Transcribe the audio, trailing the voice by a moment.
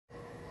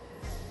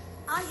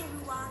Hi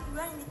everyone, we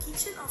are in the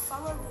kitchen of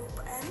our group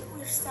and we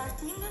are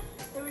starting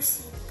the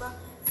recipe.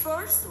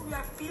 First we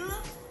are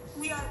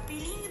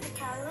peeling the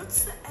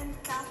carrots and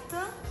cut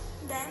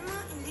them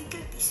in little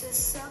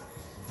pieces.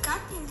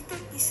 Cut in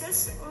little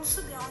pieces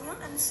also the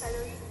onion and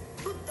celery.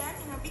 Put them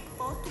in a big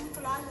pot with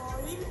live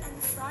oil and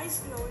fry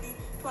slowly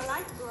to a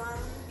light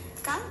brown.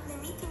 Cut the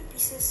meat in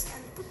pieces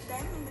and put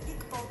them in the big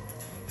pot.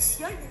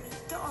 Sear the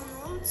meat on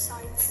all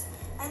sides.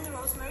 And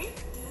rosemary,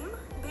 thyme,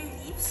 bay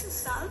leaves,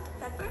 salt,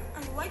 pepper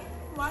and white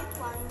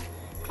wine.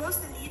 Close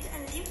the lid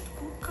and leave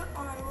to cook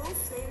on a low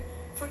flame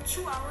for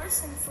 2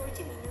 hours and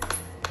 40 minutes.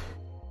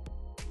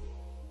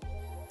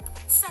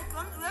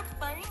 Second, we are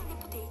preparing the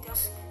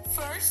potatoes.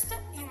 First,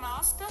 you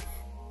must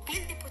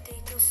peel the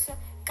potatoes.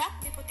 Cut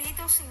the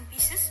potatoes in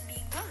pieces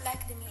big,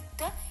 like the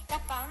meat. In a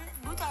pan,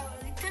 put a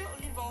little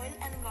olive oil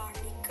and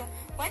garlic.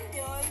 When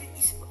the oil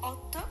is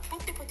hot,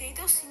 put the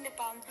potatoes in the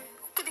pan.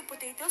 Cook the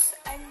potatoes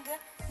and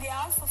the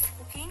half of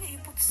cooking you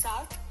put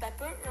salt,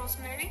 pepper,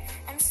 rosemary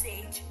and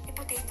sage. The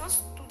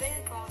potatoes to the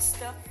crust.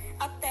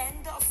 At the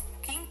end of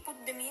cooking, put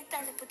the meat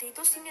and the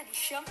potatoes in the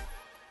dish.